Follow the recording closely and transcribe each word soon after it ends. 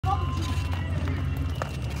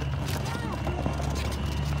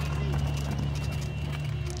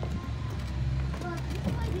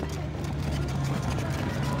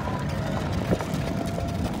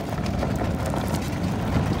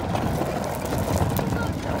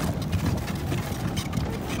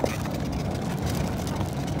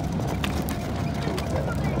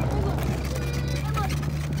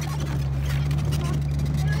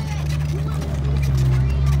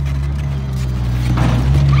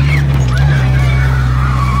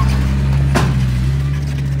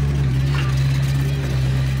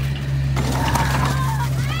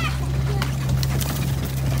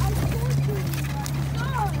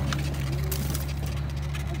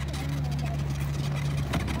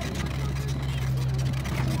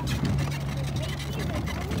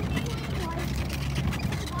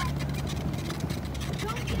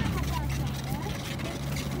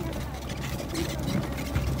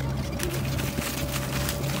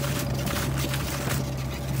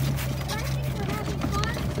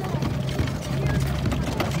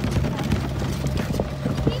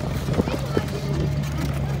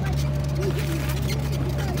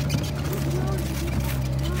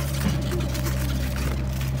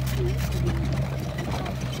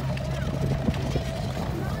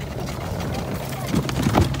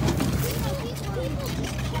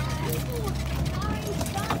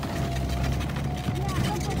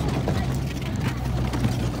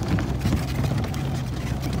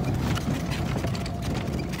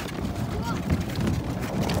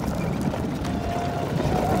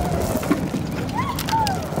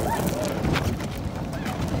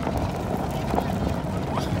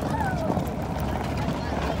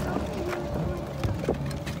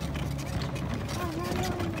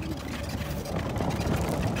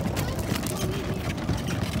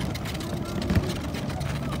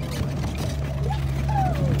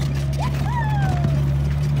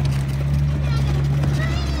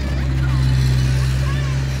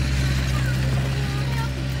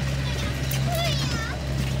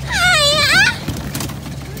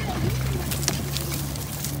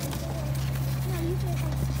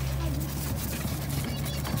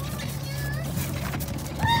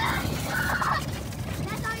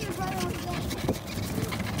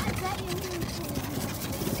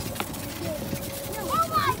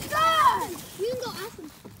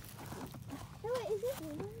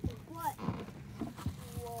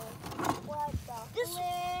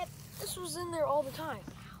was in there all the time.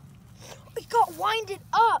 It got winded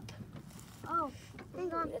up. Oh,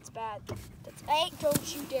 hang on. That's bad. Hey,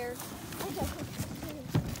 don't you dare. Okay.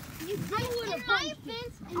 In my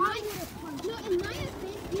offense, you did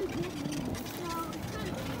me. So, it's kind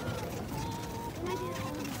of and I did it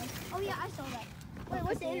all the way. Oh, yeah, I saw that. Wait,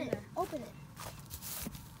 what's in it? Open it.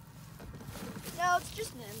 No, it's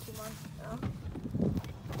just an empty one. Oh.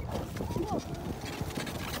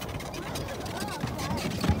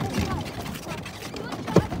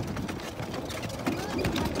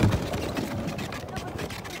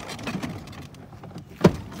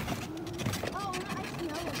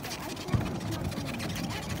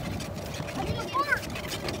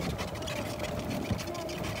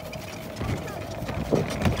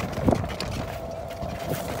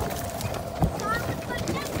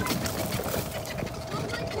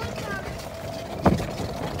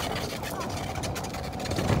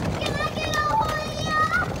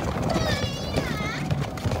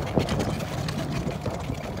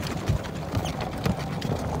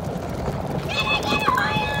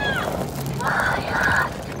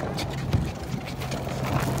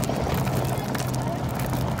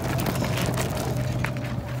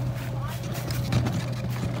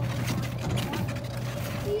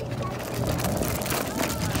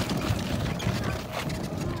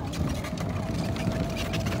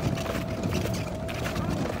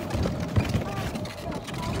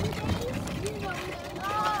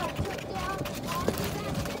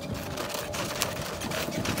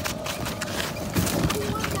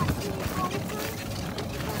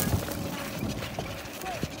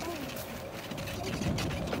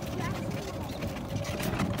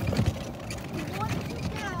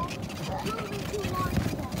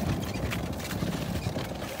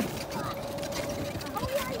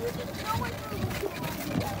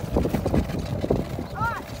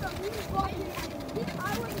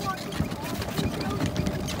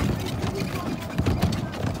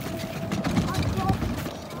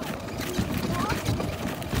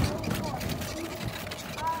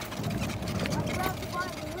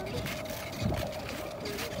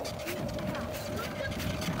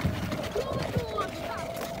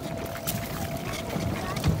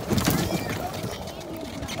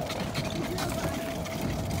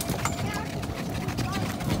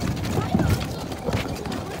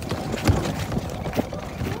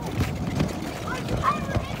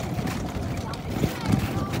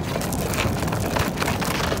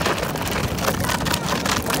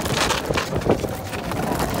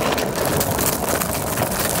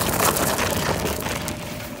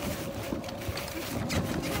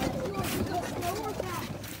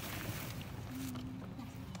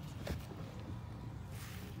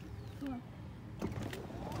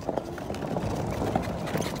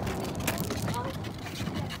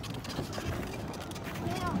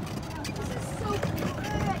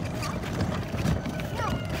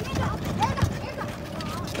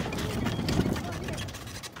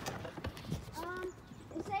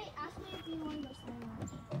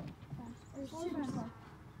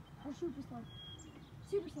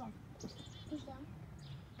 Super slow. Push down.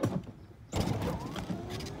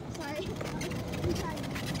 Sorry. I'm trying.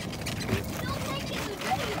 Still taking the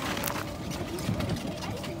video.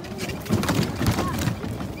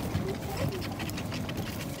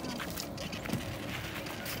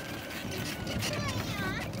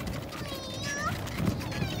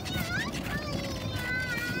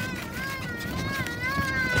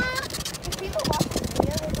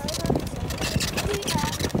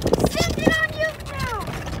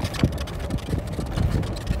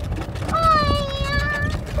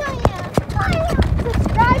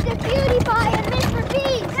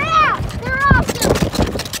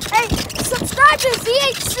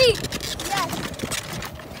 ZHC! Yes.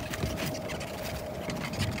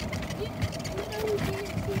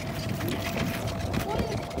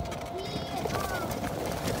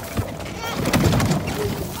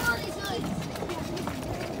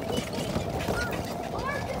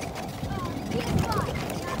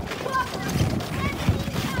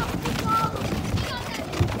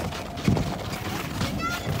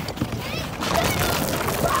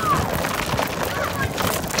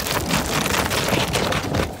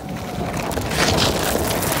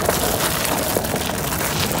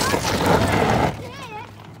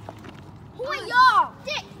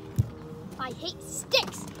 I hate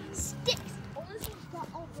sticks! Sticks! Oh, this one's got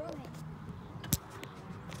all running.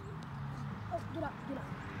 Oh, get up, get up.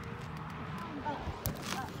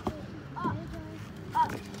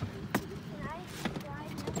 Up. Can I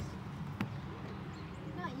ride this?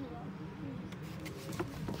 Not you,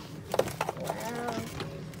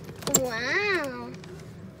 though. Wow.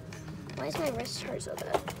 Wow. Why does my wrist hurt so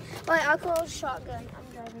bad? Wait, I'll call shotgun. I'm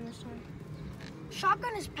driving this time.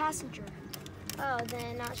 Shotgun is passenger. Oh,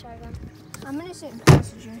 then not shotgun. I'm gonna say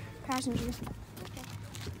passenger. Passenger. Okay.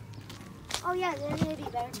 Oh yeah, then maybe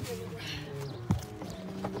better.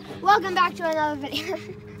 Welcome back to another video.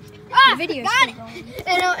 Video. Got it.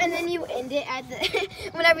 And then you end it at the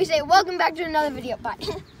whenever you say welcome back to another video. Bye.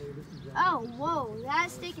 Oh, whoa,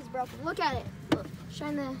 that stick is broken. Look at it. Look,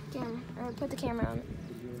 shine the camera, or put the camera on it.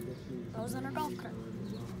 That was on our golf cart.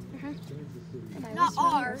 Mm-hmm.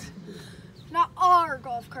 Not our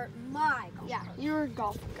golf cart. My golf Yeah, cart. your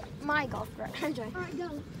golf cart. My golf cart. Enjoy. All right,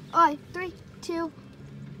 go. All right, 3, 2,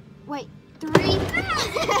 wait, 3.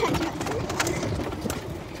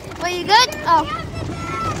 Wait, you good? Oh.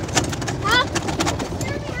 Huh?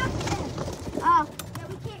 Oh. Yeah,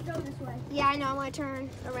 we can't go this way. Yeah, I know. I want to turn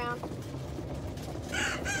around.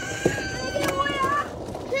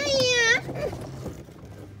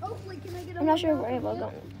 Hopefully, can I get a I'm not sure where we're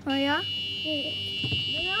going. Oh, yeah? Hiya.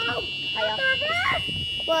 No!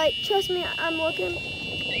 But trust me, I'm looking.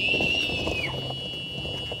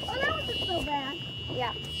 Oh, that wasn't so bad.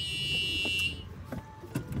 Yeah.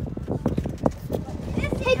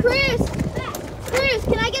 Hey, Cruz! Cruz,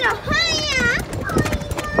 can I get a hiya?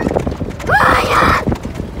 Hiya!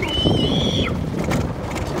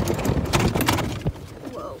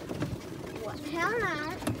 Whoa. What the hell now?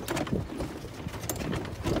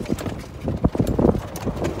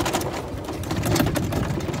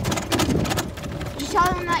 Did you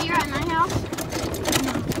tell them that you're at my house?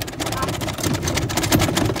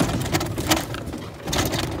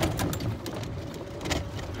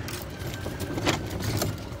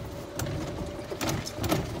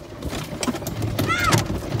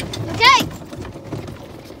 Okay.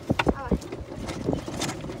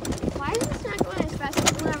 Why is this not going as fast as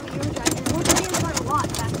whenever you were driving? It looks like it's going a lot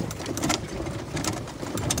faster.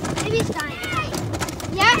 Maybe it's dying.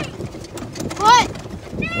 Yeah? What?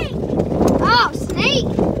 Snake! Oh, snake!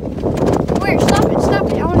 Where? Stop it, stop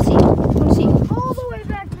it. I want to see it. I want to see it. All the way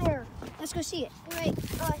back there. Let's go see it. It Wait,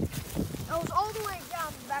 was all the way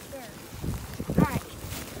down back there. alright.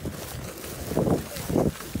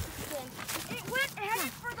 It went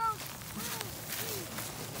headed for those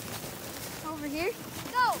Over here?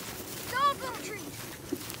 No, those little trees.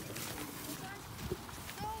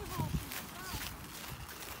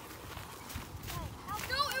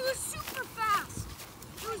 No, it was super fast.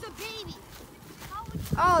 It was a baby.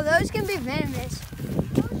 Oh, those can be venomous.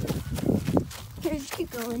 Here, just keep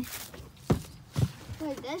going.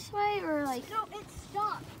 Wait, this way or like... No, it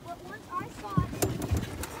stopped. But once I saw it,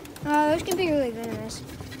 Oh, those can be really venomous.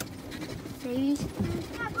 Babies?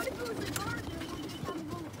 yeah, but if it was a garden, it would just have a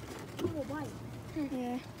little bite.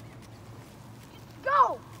 Yeah.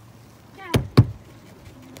 Go! Yeah.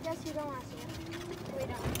 Guess you don't want to see it. We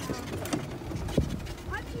don't.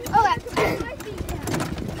 Okay. Okay. My feet down.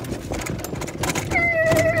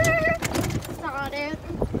 Saw it.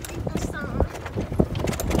 I saw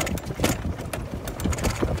it.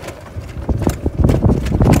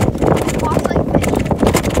 Walks like fish.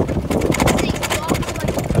 See, walks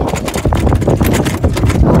like fish.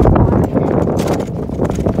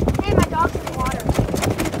 Hey, my dog's in the water.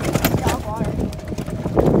 Dog water.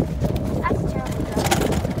 That's a terrible joke.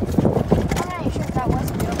 I'm not even sure if that was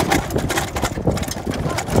a joke.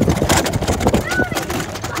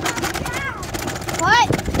 What?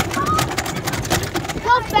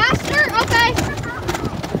 Go faster? Okay.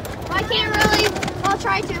 I can't really. I'll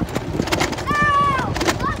try to.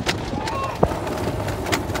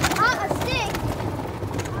 A stick.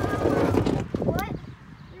 What?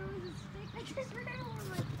 There was a stick that just ran over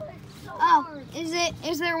my foot so Oh, hard.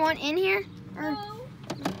 is there one in here? Or, No.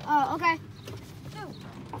 oh, okay. No.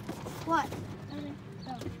 What?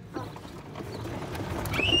 No.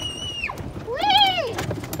 Whee!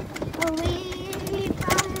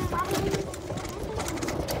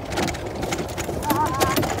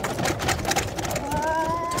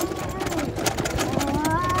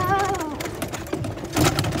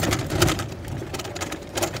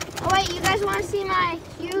 Oh wait, you guys want to see my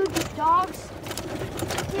huge dogs?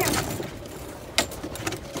 Here.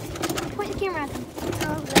 Point the camera at them.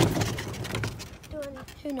 Doing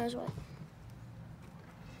who knows what.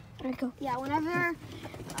 Alright, go. Yeah, whenever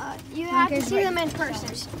you have to see them in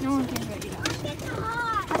person. No one cares about you. I'm getting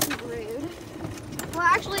hot. That's rude. Well,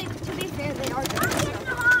 actually, to be fair, they are good. I'm getting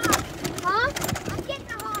hot. Huh? I'm getting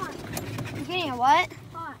hot. You're getting a what?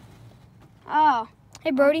 Hot. Oh.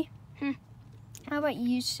 Hey, Brody. How about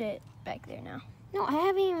you sit back there now? No, I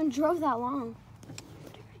haven't even drove that long.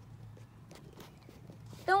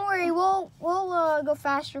 Don't worry, we'll go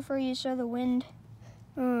faster for you so the wind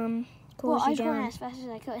Well, cools I you was going down. as fast as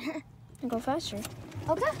I could. Go faster.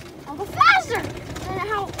 Okay, I'll go faster. I don't know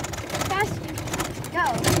how fast you go.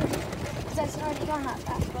 Because it's already going that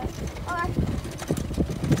fast, but okay.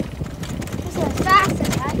 This is as fast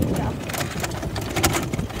as I can go.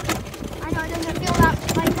 I know it doesn't feel that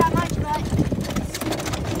much, but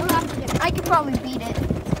we'll have to do it. I could probably beat it.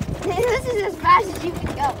 This is as fast as you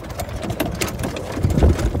can go.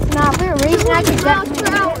 Nah, if we were racing, I could definitely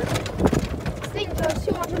beat it. This thing goes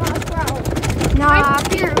 200 miles per hour. Nah, if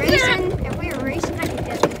we were racing, I could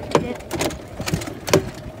definitely beat it.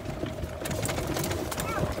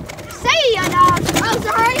 Say ya, dog. Oh,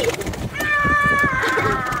 sorry.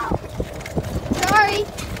 Sorry.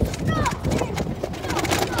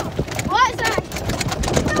 What? Sorry.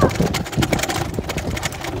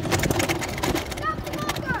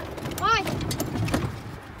 Why?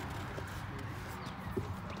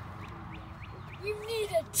 You need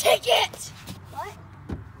a ticket. What?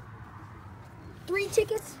 3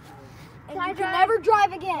 tickets, and Can I you can drive? never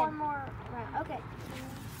drive again. One more round. Okay.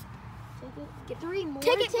 Get 3 more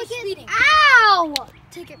Ticket for tickets. speeding. Ow!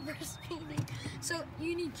 Ticket for speeding. So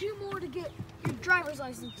you need 2 more to get your driver's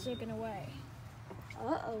license taken away.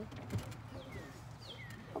 Uh-oh.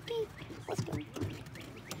 Okay, let's go.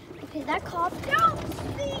 Okay, that cop. Don't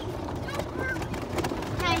speed. Don't hurry.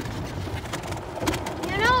 Hey.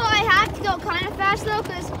 You know, I have to go kind of fast though,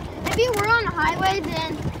 because if you were on the highway,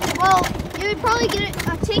 then, well, you would probably get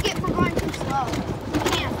a ticket for going too slow. You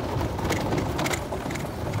can't.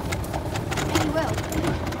 And you will.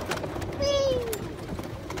 Whee!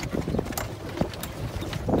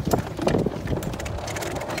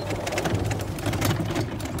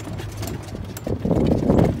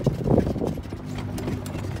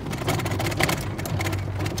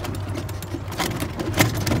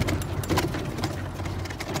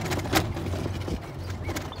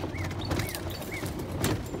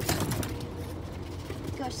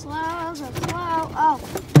 Go slow, go slow. Oh,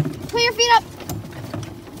 put your feet up.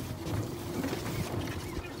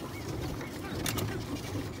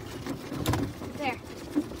 There.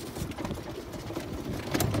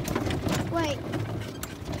 Wait.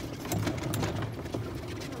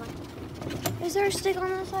 Is there a stick on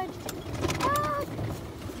that side? Ah.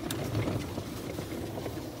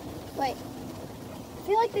 Wait. I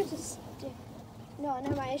feel like there's a stick. No,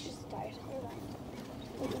 never mind. It's just the tires. Never mind.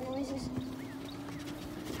 With the noises.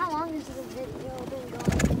 How long has the video been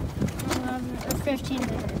going? 11 or 15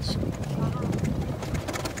 minutes.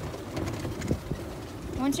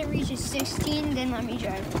 Once it reaches 16, then let me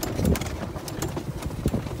drive.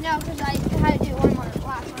 No, because I had to do one more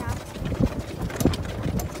last round.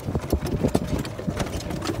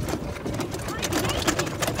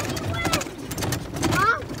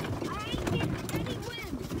 Huh? I ain't getting any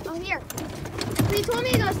wind. Oh, here. He told me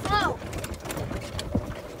to go slow.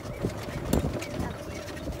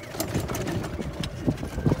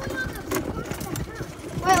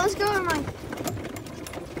 Wait, let's go in mine.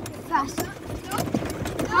 Fast.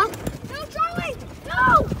 Huh? No, Charlie! No!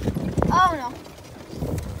 Oh, no.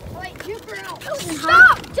 Wait, juke her out.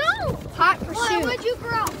 Stop! Don't! Hot What? pursuit. What'd you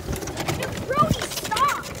grow? Brody,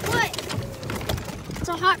 stop! What? It's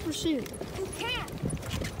a hot pursuit. You can't.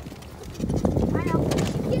 I know.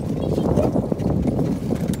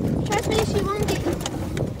 Trust me, she won't get you.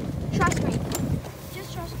 Trust me. Just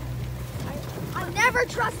trust me. I never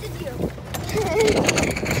trusted you.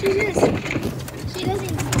 She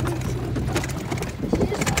doesn't. She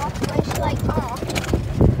just walks away. She's like, oh.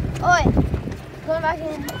 Oi. Going back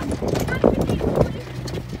in. Can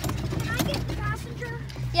I get the passenger?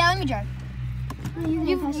 Yeah, let me drive.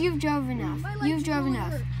 You've drove enough. You've drove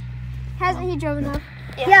enough. Hasn't he drove enough?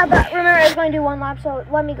 Yeah, but remember I was going to do 1 lap, so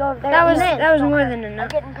let me go over there. That was and more than I'm enough.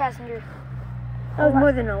 getting passenger. That was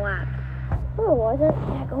more than a lap. Oh, was it?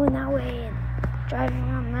 Yeah, going that way and driving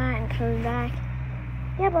around that and coming back.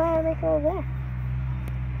 Yeah, but I had to make it over there.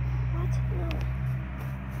 What? No.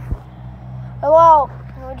 Hello.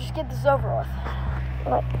 We'll just get this over with.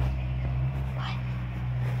 What?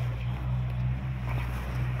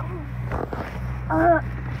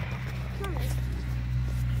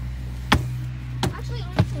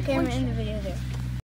 Okay, I'm gonna end the video there.